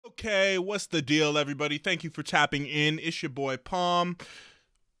Okay, what's the deal, everybody? Thank you for tapping in. It's your boy Palm,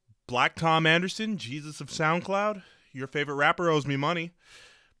 Black Tom Anderson, Jesus of SoundCloud. Your favorite rapper owes me money.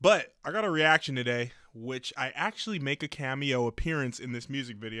 But I got a reaction today, which I actually make a cameo appearance in this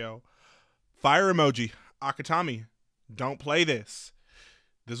music video. Fire Emoji, Akatami, don't play this.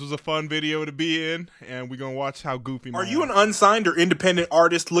 This was a fun video to be in, and we're going to watch how goofy my Are you an unsigned or independent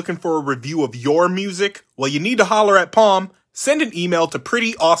artist looking for a review of your music? Well, you need to holler at Palm. Send an email to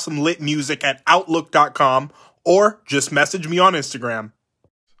prettyawesomelitmusic@outlook.com or just message me on Instagram.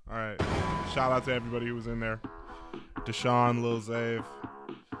 All right. Shout out to everybody who was in there. Deshaun, Lil Zave.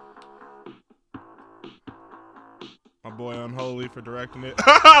 My boy Unholy for directing it.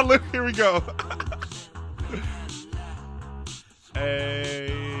 Look, here we go.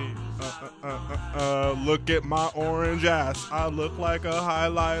 Hey, look at my orange ass. I look like a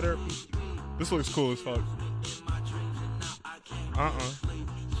highlighter. This looks cool as fuck.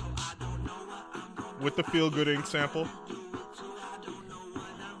 With the Feel Good Ink sample.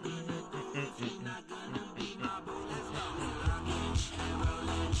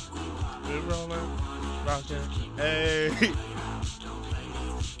 Rolling, rocking. Hey.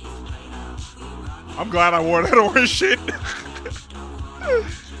 I'm glad I wore that orange shit.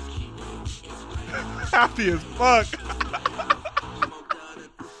 Happy as fuck.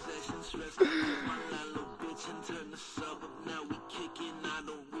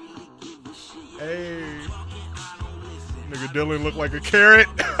 Hey. Nigga Dylan look like a carrot.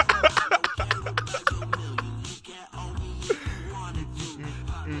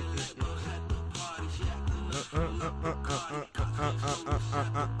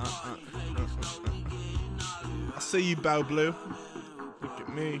 I see you, Bow Blue. Look at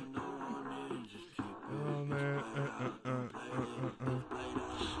me. Oh, man.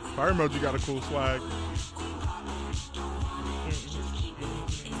 Fire Emoji got a cool swag.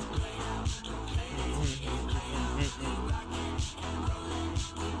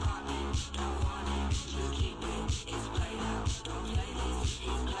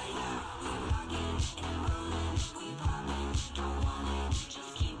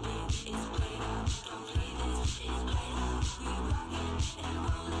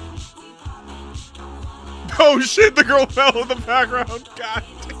 Oh shit, the girl fell in the background. God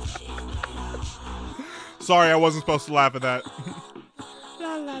damn. Sorry, I wasn't supposed to laugh at that.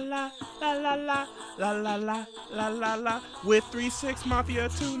 La la la la la la la la la la la la with 3-6 Mafia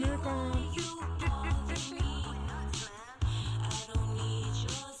tunic on.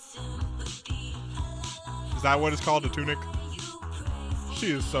 Is that what it's called, a tunic? She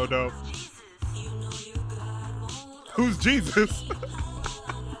is so dope. Who's Jesus?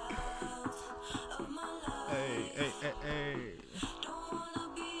 Hey.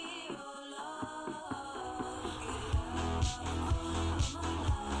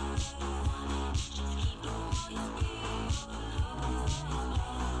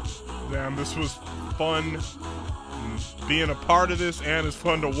 Damn, this was fun being a part of this, and it's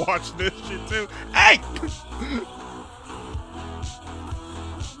fun to watch this shit too. Hey!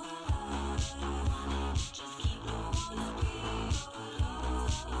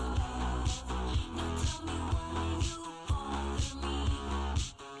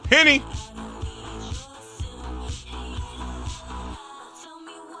 Henny!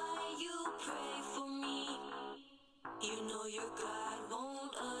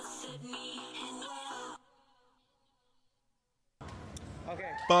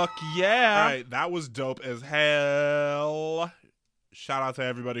 Okay. Fuck yeah. All right, that was dope as hell. Shout out to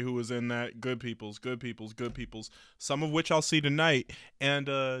everybody who was in that. Good peoples. Some of which I'll see tonight. And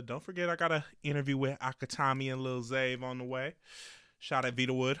don't forget, I got an interview with Akatami and Lil Zave on the way. Shout out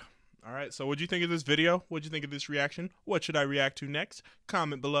Vita Wood. All right, so what'd you think of this video? What'd you think of this reaction? What should I react to next?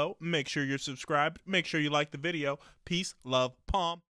 Comment below. Make sure you're subscribed. Make sure you like the video. Peace, love, Palm.